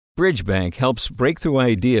Bridgebank helps breakthrough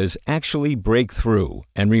ideas actually break through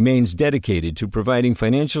and remains dedicated to providing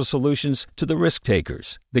financial solutions to the risk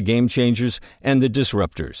takers, the game changers, and the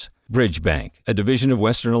disruptors. Bridgebank, a division of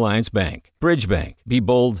Western Alliance Bank. Bridgebank. Be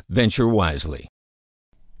bold, venture wisely.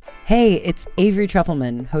 Hey, it's Avery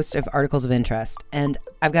Trufelman, host of Articles of Interest, and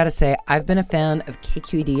I've got to say, I've been a fan of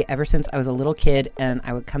KQED ever since I was a little kid, and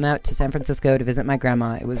I would come out to San Francisco to visit my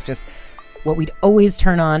grandma. It was just what we'd always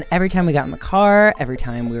turn on every time we got in the car, every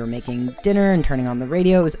time we were making dinner and turning on the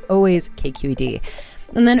radio. It was always KQED.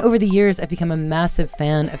 And then over the years, I've become a massive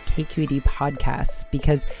fan of KQED podcasts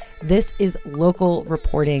because this is local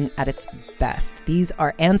reporting at its best. These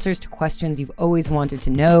are answers to questions you've always wanted to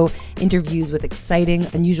know, interviews with exciting,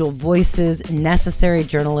 unusual voices, necessary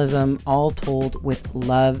journalism, all told with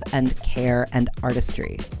love and care and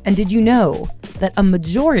artistry. And did you know that a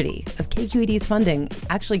majority of KQED's funding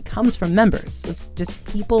actually comes from members? It's just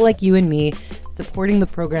people like you and me supporting the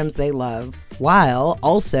programs they love, while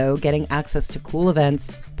also getting access to cool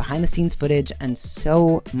events, behind-the-scenes footage, and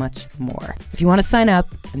so much more. If you want to sign up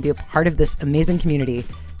and be a part of this amazing community,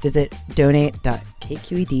 visit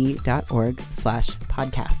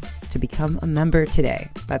donate.kqed.org/podcasts to become a member today.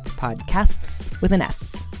 That's podcasts with an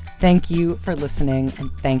S. Thank you for listening, and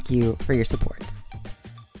thank you for your support.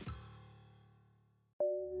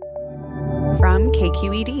 From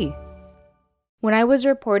KQED. When I was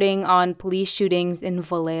reporting on police shootings in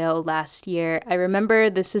Vallejo last year, I remember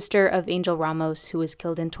the sister of Angel Ramos, who was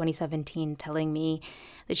killed in 2017, telling me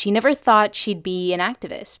that she never thought she'd be an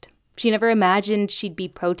activist. She never imagined she'd be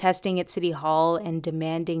protesting at City Hall and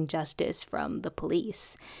demanding justice from the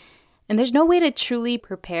police. And there's no way to truly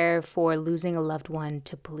prepare for losing a loved one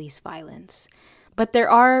to police violence. But there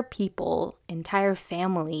are people, entire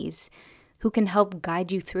families, who can help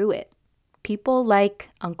guide you through it. People like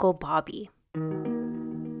Uncle Bobby.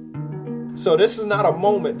 So this is not a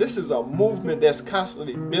moment. This is a movement that's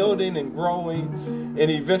constantly building and growing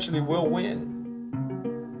and eventually will win.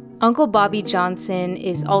 Uncle Bobby Johnson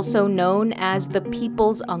is also known as the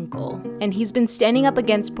People's Uncle, and he's been standing up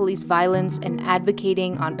against police violence and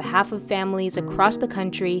advocating on behalf of families across the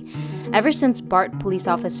country ever since BART police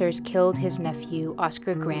officers killed his nephew,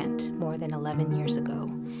 Oscar Grant, more than 11 years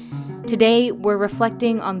ago. Today, we're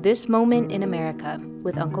reflecting on this moment in America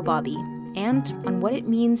with Uncle Bobby and on what it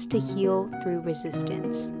means to heal through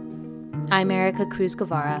resistance. I'm Erica Cruz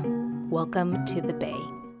Guevara. Welcome to the Bay.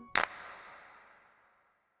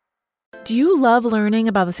 Do you love learning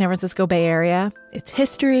about the San Francisco Bay Area? Its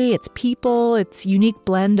history, its people, its unique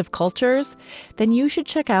blend of cultures? Then you should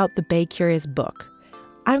check out the Bay Curious book.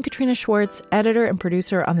 I'm Katrina Schwartz, editor and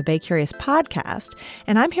producer on the Bay Curious podcast,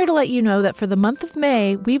 and I'm here to let you know that for the month of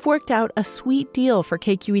May, we've worked out a sweet deal for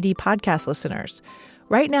KQED podcast listeners.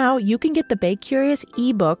 Right now, you can get the Bay Curious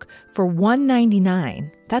ebook for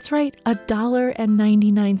 $1.99. That's right,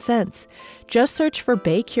 $1.99. Just search for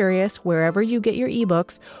Bay Curious wherever you get your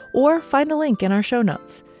ebooks or find a link in our show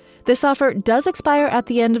notes. This offer does expire at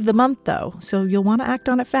the end of the month, though, so you'll want to act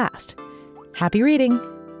on it fast. Happy reading!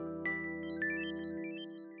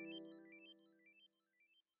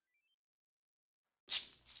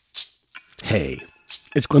 Hey,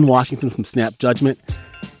 it's Glenn Washington from Snap Judgment.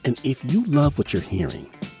 And if you love what you're hearing,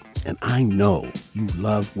 and I know you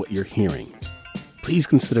love what you're hearing, please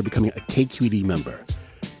consider becoming a KQED member.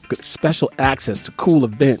 You get special access to cool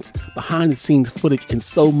events, behind-the-scenes footage, and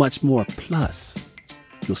so much more. Plus,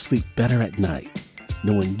 you'll sleep better at night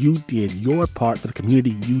knowing you did your part for the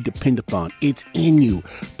community you depend upon. It's in you.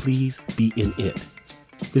 Please be in it.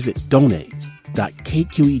 Visit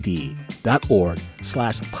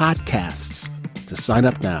donate.kqed.org/podcasts to sign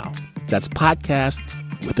up now. That's podcast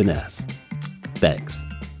with an S. Thanks.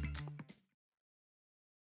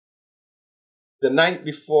 The night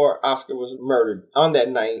before Oscar was murdered, on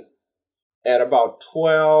that night, at about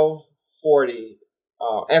 12:40,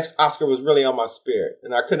 Oscar was really on my spirit,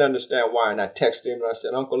 and I couldn't understand why. And I texted him and I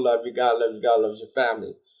said, "Uncle, love you. God love you. God loves your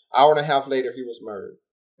family." Hour and a half later, he was murdered.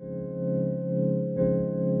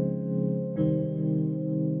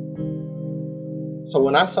 So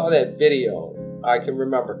when I saw that video, I can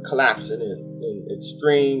remember collapsing in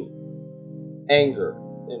extreme anger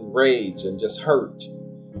and rage and just hurt.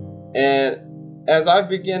 And as I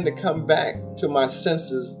began to come back to my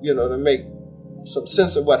senses, to make some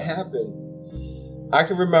sense of what happened, I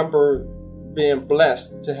can remember being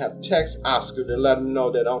blessed to have texted Oscar to let him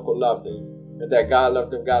know that Uncle loved him and that God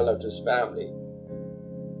loved him, God loved his family.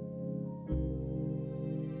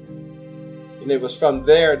 And it was from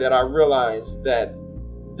there that I realized that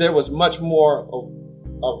there was much more of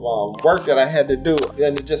work that I had to do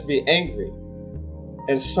than to just be angry.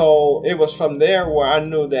 And so it was from there where I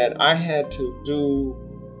knew that I had to do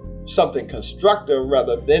something constructive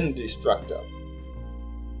rather than destructive.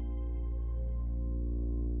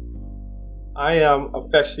 I am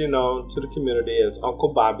affectionately known to the community as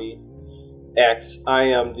Uncle Bobby X. I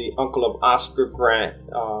am the uncle of Oscar Grant,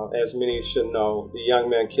 as many should know, the young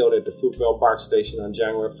man killed at the Fruitvale BART station on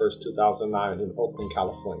January 1st, 2009 in Oakland,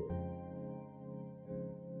 California.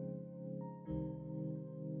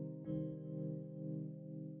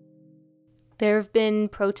 There have been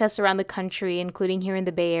protests around the country, including here in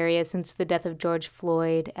the Bay Area, since the death of George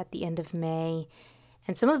Floyd at the end of May.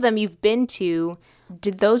 And some of them you've been to.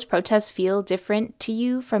 Did those protests feel different to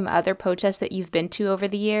you from other protests that you've been to over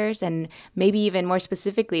the years? And maybe even more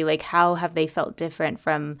specifically, like how have they felt different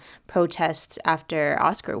from protests after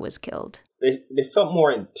Oscar was killed? They felt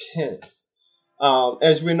more intense.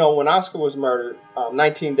 As we know, when Oscar was murdered,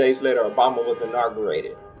 19 days later, Obama was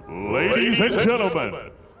inaugurated. Ladies and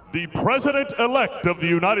gentlemen, the President-elect of the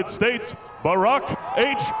United States, Barack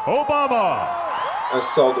H. Obama. And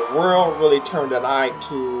so the world really turned an eye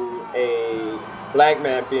to a black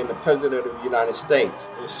man being the President of the United States.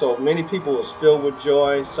 And so many people was filled with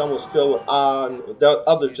joy, some was filled with awe, and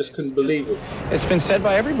others just couldn't believe it. It's been said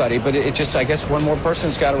by everybody, but it just, I guess one more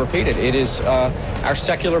person's got to repeat it. It is our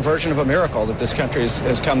secular version of a miracle that this country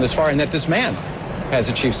has come this far and that this man has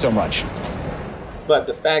achieved so much. But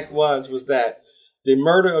the fact was that the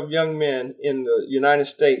murder of young men in the United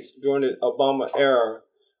States during the Obama era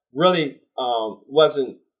really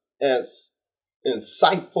wasn't as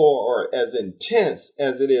insightful or as intense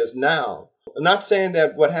as it is now. I'm not saying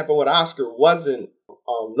that what happened with Oscar wasn't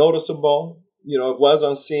noticeable. You know, it was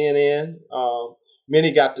on CNN.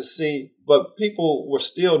 Many got to see, but people were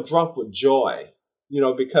still drunk with joy, you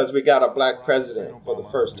know, because we got a black president for the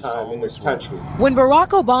first time in this country. When Barack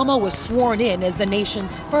Obama was sworn in as the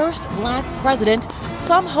nation's first black president,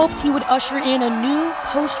 some hoped he would usher in a new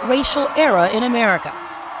post-racial era in America.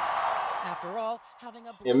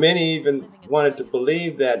 And many even wanted to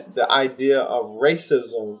believe that the idea of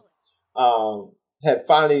racism had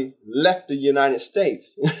finally left the United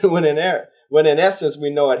States, when in essence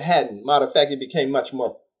we know it hadn't. Matter of fact, it became much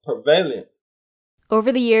more prevalent.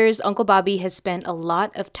 Over the years, Uncle Bobby has spent a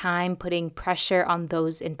lot of time putting pressure on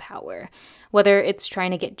those in power, whether it's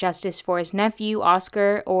trying to get justice for his nephew,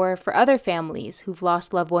 Oscar, or for other families who've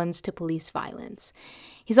lost loved ones to police violence.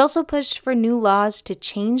 He's also pushed for new laws to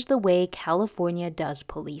change the way California does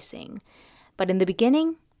policing. But in the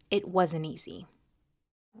beginning, it wasn't easy.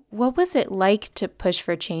 What was it like to push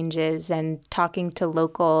for changes and talking to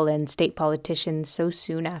local and state politicians so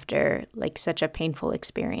soon after, like, such a painful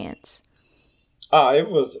experience? It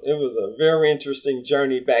was a very interesting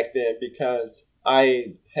journey back then because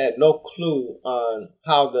I had no clue on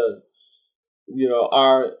how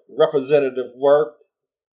our representative work,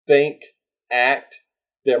 think, act,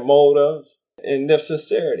 their motives, and their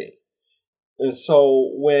sincerity. And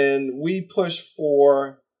so when we pushed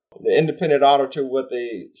for the independent auditor with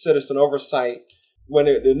the citizen oversight, when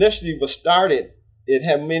it initially was started, it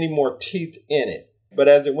had many more teeth in it. But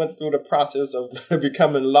as it went through the process of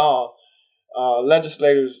becoming law,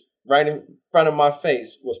 legislators right in front of my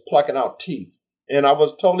face was plucking out teeth. And I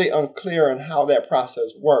was totally unclear on how that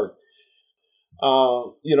process worked.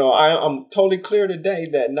 I'm totally clear today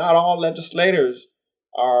that not all legislators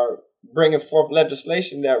are bringing forth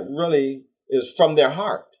legislation that really is from their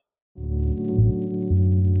heart.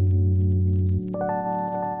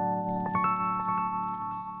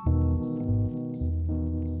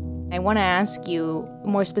 I want to ask you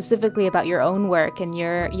more specifically about your own work and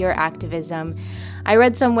your activism. I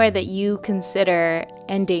read somewhere that you consider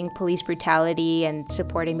ending police brutality and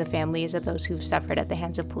supporting the families of those who've suffered at the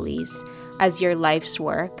hands of police as your life's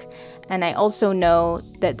work. And I also know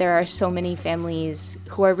that there are so many families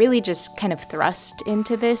who are really just kind of thrust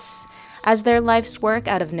into this as their life's work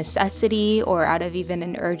out of necessity or out of even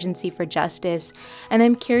an urgency for justice. And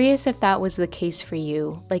I'm curious if that was the case for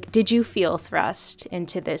you. Like, did you feel thrust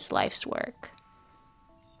into this life's work?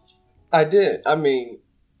 I did. I mean,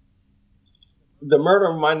 the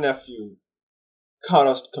murder of my nephew caught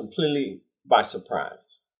us completely by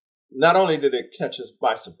surprise. Not only did it catch us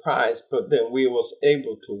by surprise, but then we was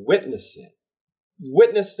able to witness it.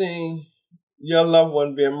 Witnessing your loved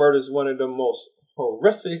one being murdered is one of the most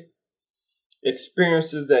horrific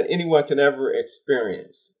experiences that anyone can ever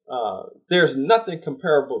experience. There's nothing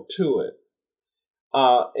comparable to it.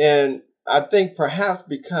 And I think perhaps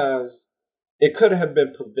because it could have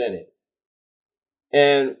been prevented.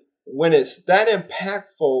 And when it's that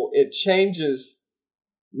impactful, it changes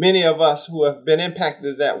many of us who have been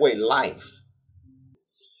impacted that way life.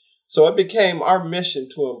 So it became our mission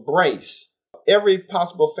to embrace every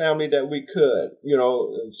possible family that we could,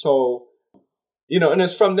 and so And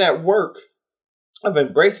it's from that work of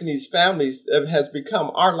embracing these families that has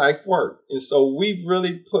become our life work. And so we've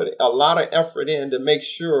really put a lot of effort in to make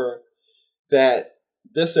sure that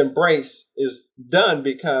this embrace is done,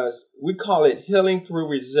 because we call it healing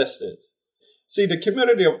through resistance. See, the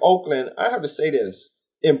community of Oakland, I have to say this,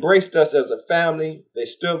 embraced us as a family. They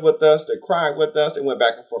stood with us, they cried with us, they went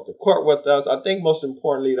back and forth to court with us. I think most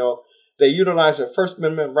importantly, though, they utilized their First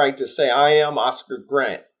Amendment right to say, I am Oscar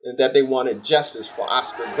Grant, and that they wanted justice for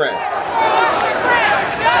Oscar Grant.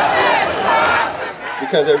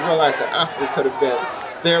 Because they realized that Oscar could have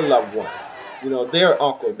been their loved one, their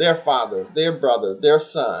uncle, their father, their brother, their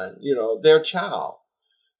son, their child.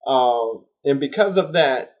 And because of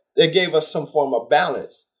that, it gave us some form of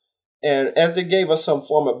balance. And as it gave us some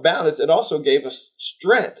form of balance, it also gave us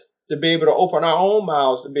strength to be able to open our own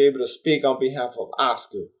mouths, to be able to speak on behalf of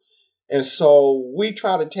Oscar. And so we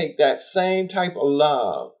try to take that same type of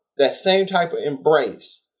love, that same type of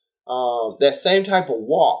embrace, that same type of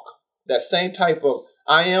walk, that same type of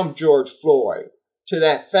I am George Floyd, to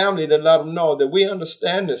that family, to let them know that we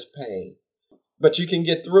understand this pain, but you can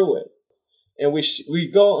get through it. And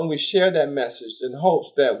we go and we share that message in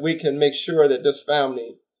hopes that we can make sure that this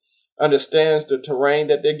family understands the terrain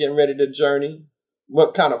that they're getting ready to journey,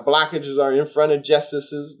 what kind of blockages are in front of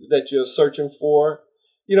justices that you're searching for,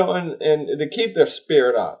 and to keep their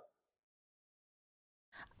spirit up.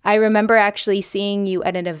 I remember actually seeing you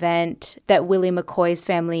at an event that Willie McCoy's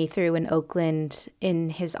family threw in Oakland in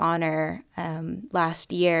his honor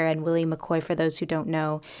last year. And Willie McCoy, for those who don't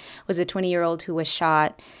know, was a 20-year-old who was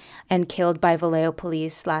shot and killed by Vallejo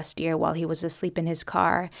police last year while he was asleep in his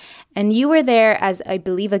car. And you were there as, I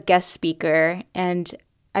believe, a guest speaker. And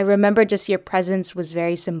I remember just your presence was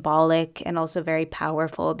very symbolic and also very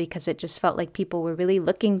powerful, because it just felt like people were really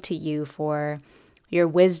looking to you for your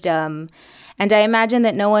wisdom. And I imagine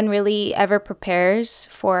that no one really ever prepares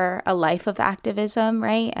for a life of activism,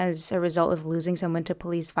 right, as a result of losing someone to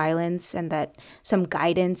police violence, and that some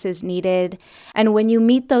guidance is needed. And when you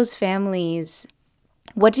meet those families,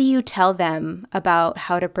 what do you tell them about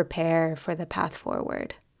how to prepare for the path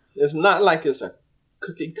forward? It's not like it's a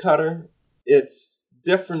cookie cutter. It's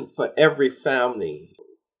different for every family,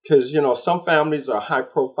 because, some families are high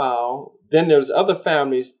profile. Then there's other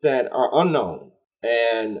families that are unknown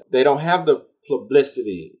and they don't have the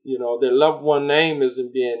publicity. Their loved one name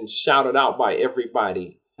isn't being shouted out by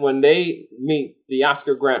everybody. When they meet the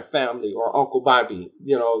Oscar Grant family or Uncle Bobby,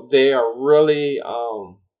 they are really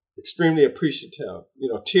extremely appreciative.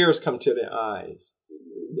 Tears come to their eyes.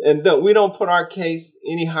 And we don't put our case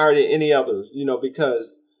any higher than any others,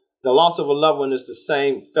 because the loss of a loved one is the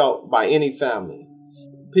same felt by any family.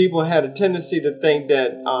 People had a tendency to think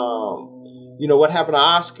that, what happened to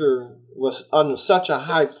Oscar was on such a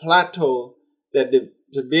high plateau that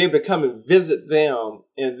to be able to come and visit them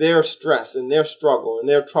and their stress and their struggle and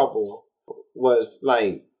their trouble was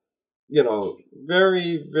like,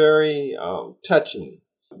 very, very touching.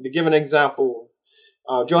 To give an example,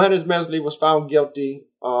 Johannes Mesley was found guilty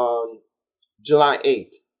on July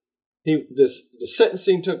 8th. The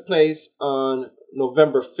sentencing took place on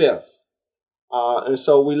November 5th. And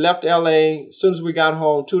so we left LA. As soon as we got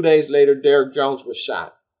home, 2 days later, Derek Jones was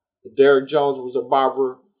shot. Derek Jones was a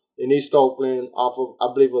barber in East Oakland off of,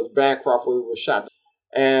 I believe it was Bancroft, where he was shot.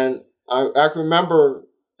 And I can remember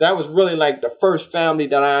that was really like the first family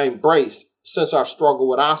that I embraced since our struggle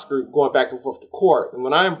with Oscar going back and forth to court. And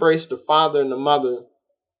when I embraced the father and the mother,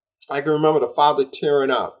 I can remember the father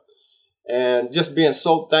tearing up and just being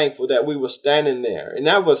so thankful that we were standing there. And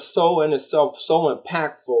that was so in itself so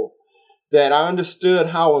impactful that I understood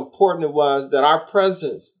how important it was that our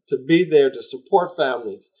presence to be there to support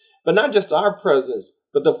families, but not just our presence,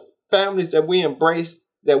 but the families that we embrace,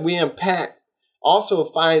 that we impact, also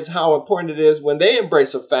finds how important it is when they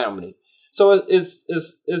embrace a family. So it's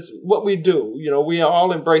what we do. We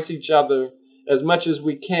all embrace each other as much as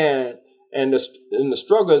we can. And the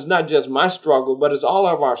struggle is not just my struggle, but it's all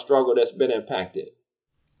of our struggle that's been impacted.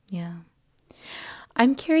 Yeah.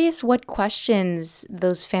 I'm curious what questions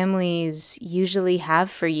those families usually have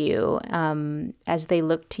for you as they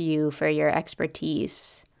look to you for your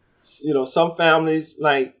expertise. Some families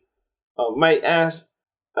might ask,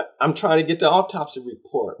 I'm trying to get the autopsy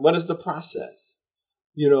report. What is the process?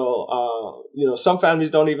 Some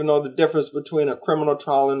families don't even know the difference between a criminal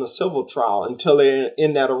trial and a civil trial until they're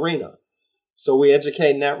in that arena. So we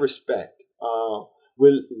educate in that respect.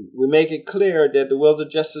 We make it clear that the wheels of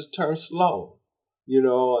justice turn slow,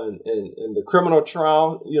 and the criminal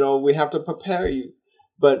trial, we have to prepare you.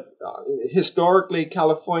 But historically,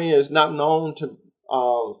 California is not known to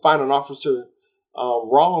find an officer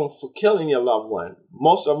wrong for killing your loved one.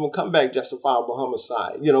 Most of them come back justifiable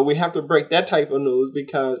homicide. We have to break that type of news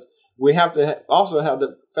because we have to also have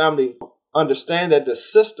the family understand that the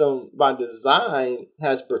system by design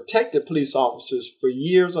has protected police officers for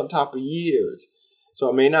years on top of years. So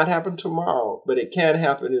it may not happen tomorrow, but it can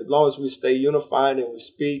happen as long as we stay unified and we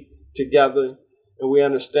speak together and we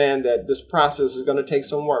understand that this process is going to take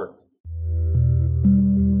some work.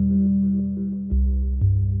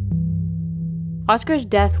 Oscar's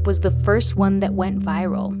death was the first one that went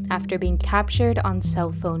viral after being captured on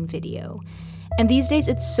cell phone video. And these days,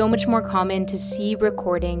 it's so much more common to see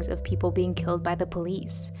recordings of people being killed by the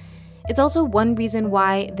police. It's also one reason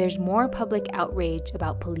why there's more public outrage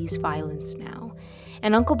about police violence now.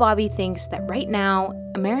 And Uncle Bobby thinks that right now,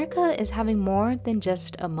 America is having more than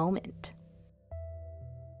just a moment.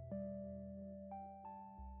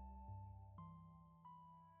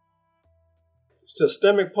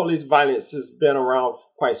 Systemic police violence has been around for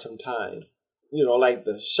quite some time. Like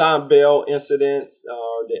the Sean Bell incidents,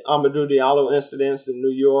 the Amadou Diallo incidents in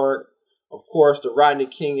New York, of course, the Rodney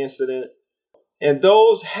King incident. And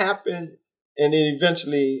those happened and then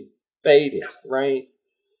eventually faded, right?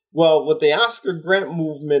 Well, with the Oscar Grant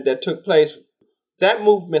movement that took place, that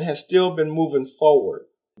movement has still been moving forward.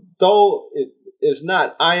 Though it is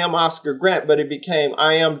not, I am Oscar Grant, but it became,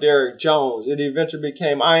 I am Derek Jones. It eventually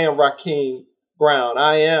became, I am Rakeem Brown.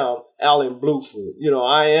 I am Alan Bluford.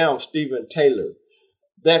 I am Stephen Taylor.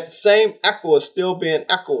 That same echo is still being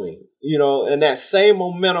echoing, and that same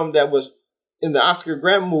momentum that was in the Oscar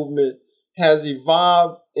Grant movement has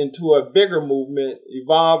evolved into a bigger movement, and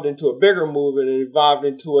evolved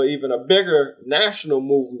into even a bigger national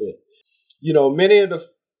movement. Many of the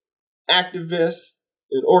activists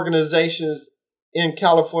and organizations in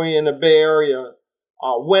California and the Bay Area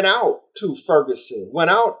went out to Ferguson, went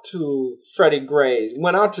out to Freddie Gray,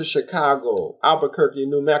 went out to Chicago, Albuquerque,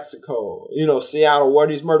 New Mexico, Seattle, where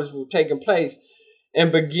these murders were taking place,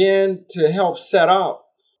 and began to help set up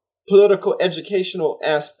political educational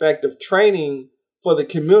aspect of training for the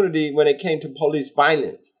community when it came to police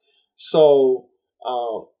violence. So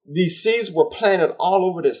these seeds were planted all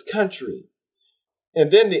over this country.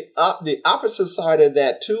 And then the opposite side of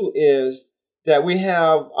that too is that we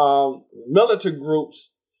have militant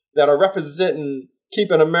groups that are representing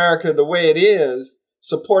keeping America the way it is,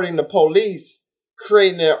 supporting the police,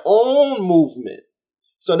 creating their own movement.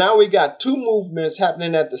 So now we got two movements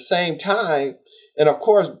happening at the same time. And of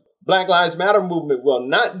course, Black Lives Matter movement will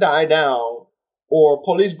not die down, or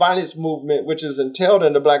police violence movement, which is entailed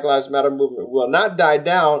in the Black Lives Matter movement, will not die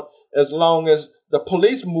down as long as the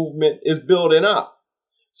police movement is building up.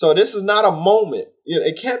 So this is not a moment.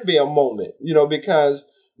 It can't be a moment, because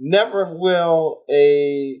never will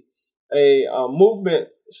a movement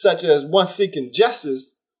such as one seeking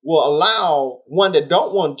justice will allow one that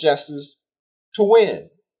don't want justice to win.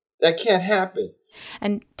 That can't happen.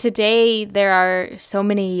 And today, there are so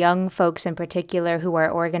many young folks in particular who are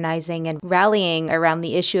organizing and rallying around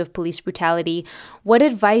the issue of police brutality. What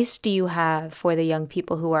advice do you have for the young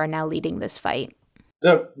people who are now leading this fight?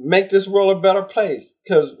 To make this world a better place,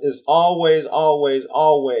 because it's always, always,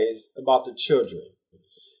 always about the children.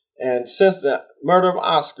 And since the murder of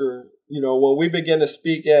Oscar, when we begin to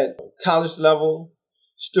speak at college level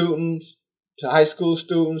students, to high school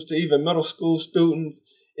students, to even middle school students,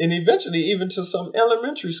 and eventually even to some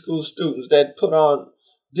elementary school students that put on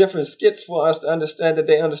different skits for us to understand that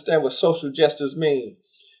they understand what social justice means.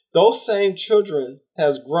 Those same children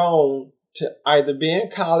has grown to either be in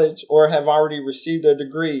college or have already received their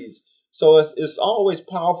degrees. So it's always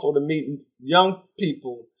powerful to meet young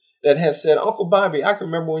people that has said, Uncle Bobby, I can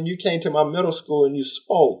remember when you came to my middle school and you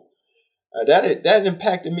spoke. That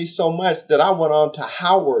impacted me so much that I went on to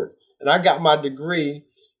Howard and I got my degree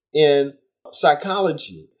in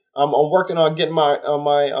psychology. I'm working on getting my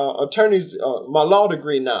law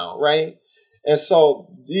degree now, right? And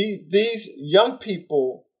so these young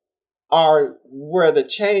people are where the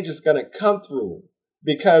change is going to come through,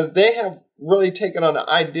 because they have really taken on the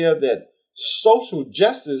idea that social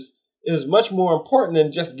justice is much more important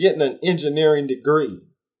than just getting an engineering degree.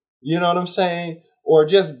 You know what I'm saying? Or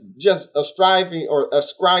just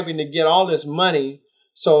ascribing to get all this money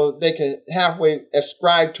so they can halfway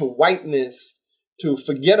ascribe to whiteness, to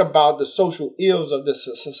forget about the social ills of this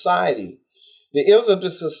society. The ills of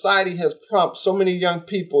this society has prompted so many young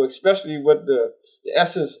people, especially with the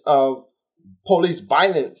essence of police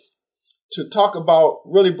violence, to talk about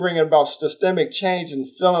really bringing about systemic change and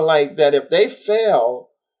feeling like that if they fail,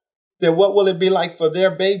 then what will it be like for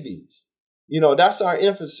their babies? That's our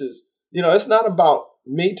emphasis. It's not about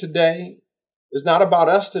me today. It's not about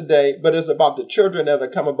us today, but it's about the children that are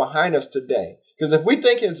coming behind us today. Because if we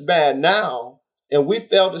think it's bad now and we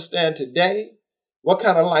fail to stand today, what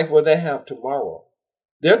kind of life will they have tomorrow?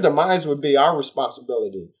 Their demise would be our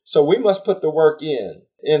responsibility. So we must put the work in.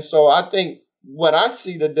 And so I think what I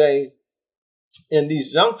see today in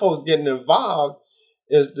these young folks getting involved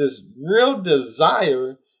is this real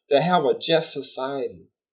desire to have a just society.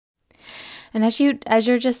 And as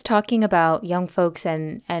you're just talking about young folks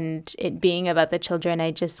and it being about the children,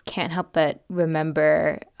 I just can't help but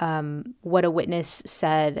remember what a witness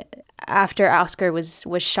said after Oscar was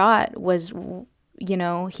shot.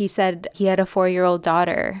 He said he had a 4-year-old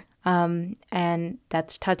daughter, and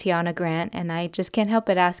that's Tatiana Grant. And I just can't help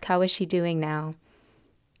but ask, how is she doing now?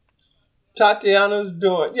 Tatiana's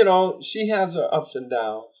doing, she has her ups and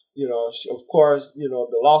downs. Of course,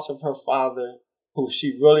 the loss of her father, who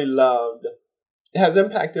she really loved, has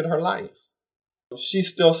impacted her life.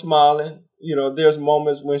 She's still smiling. There's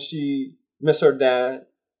moments when she misses her dad,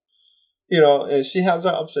 and she has her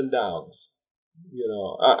ups and downs.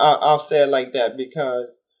 I'll say it like that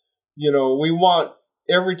because, we want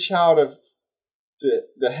every child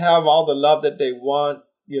to have all the love that they want,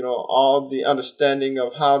 all the understanding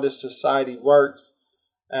of how this society works.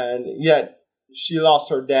 And yet she lost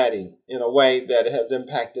her daddy in a way that has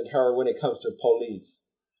impacted her when it comes to police.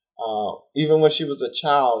 Even when she was a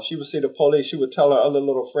child, she would see the police. She would tell her other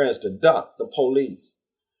little friends to duck the police.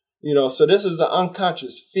 So this is an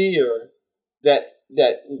unconscious fear that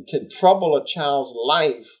can trouble a child's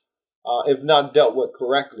life if not dealt with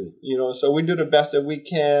correctly. So we do the best that we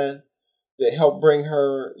can to help bring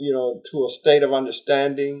her, to a state of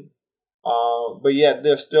understanding. But yet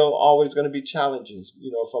there's still always going to be challenges,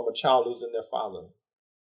 from a child losing their father.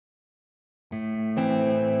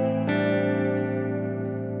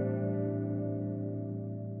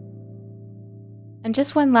 And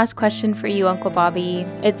just one last question for you, Uncle Bobby.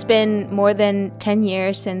 It's been more than 10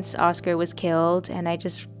 years since Oscar was killed, and I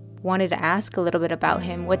just wanted to ask a little bit about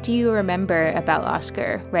him. What do you remember about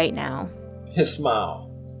Oscar right now? His smile.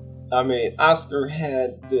 Oscar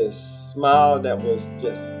had this smile that was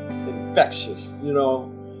just infectious,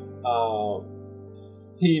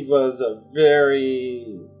 He was a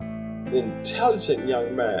very intelligent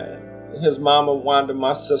young man. His mama, Wanda,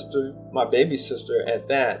 my baby sister at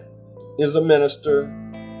that, is a minister.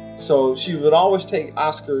 So she would always take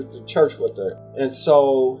Oscar to church with her. And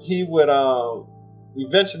so he would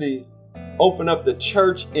eventually open up the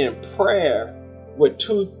church in prayer with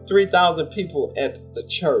 2,000-3,000 people at the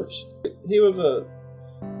church. He was a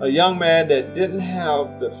young man that didn't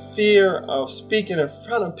have the fear of speaking in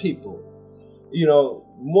front of people.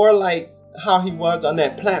 More like how he was on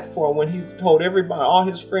that platform when he told everybody, all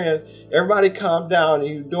his friends, everybody calm down.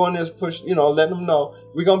 He was doing this push, letting them know,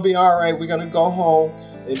 we're going to be all right. We're going to go home.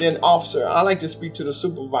 And then officer, I like to speak to the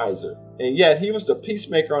supervisor. And yet he was the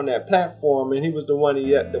peacemaker on that platform, and he was the one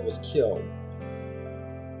that was killed.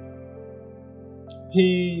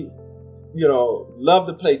 He, loved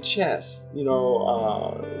to play chess. He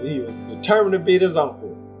was determined to beat his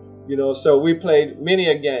uncle. So we played many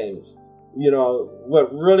games.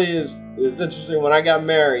 What really is interesting, when I got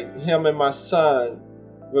married, him and my son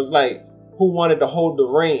was like, who wanted to hold the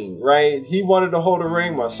ring, right? He wanted to hold the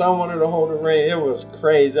ring. My son wanted to hold the ring. It was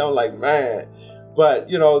crazy. I was like, man. But,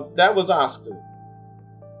 that was Oscar.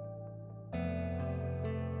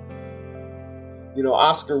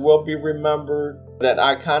 Oscar will be remembered. That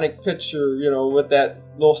iconic picture, with that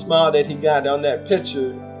little smile that he got on that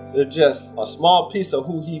picture, it's just a small piece of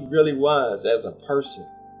who he really was as a person.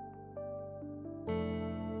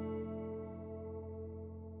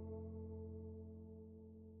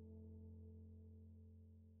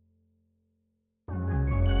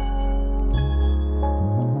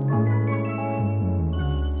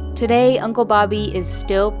 Today, Uncle Bobby is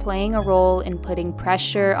still playing a role in putting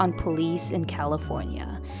pressure on police in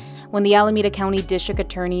California. When the Alameda County District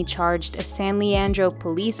Attorney charged a San Leandro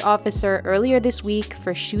police officer earlier this week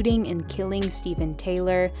for shooting and killing Stephen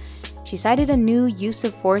Taylor, she cited a new use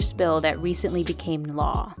of force bill that recently became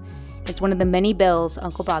law. It's one of the many bills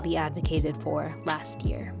Uncle Bobby advocated for last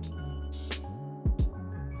year.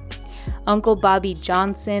 Uncle Bobby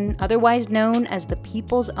Johnson, otherwise known as the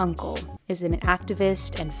People's Uncle, is an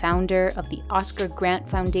activist and founder of the Oscar Grant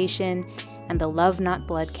Foundation and the Love Not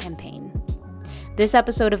Blood campaign. This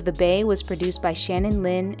episode of The Bay was produced by Shannon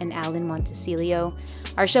Lynn and Alan Montecillo.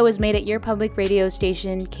 Our show is made at your public radio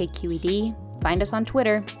station, KQED. Find us on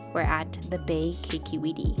Twitter. We're at The Bay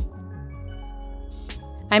KQED.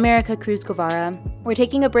 I'm Erica Cruz Guevara. We're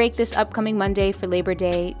taking a break this upcoming Monday for Labor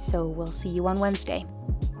Day, so we'll see you on Wednesday.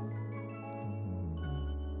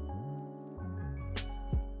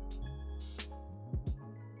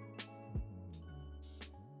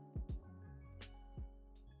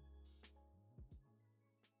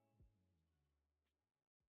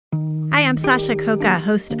 I'm Sasha Khokha,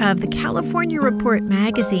 host of the California Report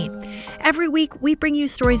magazine. Every week, we bring you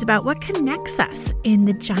stories about what connects us in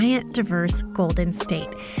the giant, diverse Golden State.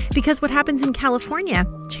 Because what happens in California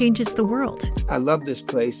changes the world. I love this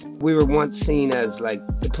place. We were once seen as like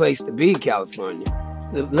the place to be, California.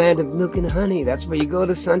 The land of milk and honey. That's where you go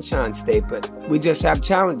to Sunshine State, but we just have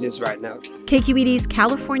challenges right now. KQED's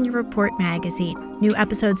California Report magazine. New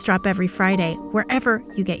episodes drop every Friday, wherever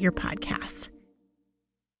you get your podcasts.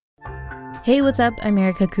 Hey, what's up? I'm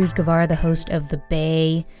Erica Cruz Guevara, the host of The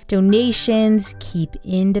Bay. Donations keep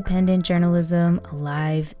independent journalism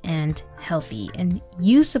alive and healthy, and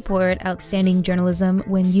you support outstanding journalism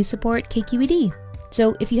when you support KQED.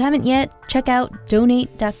 So if you haven't yet, check out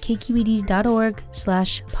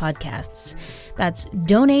donate.kqed.org/podcasts. That's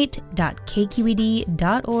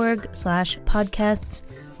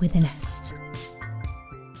donate.kqed.org/podcasts with an S.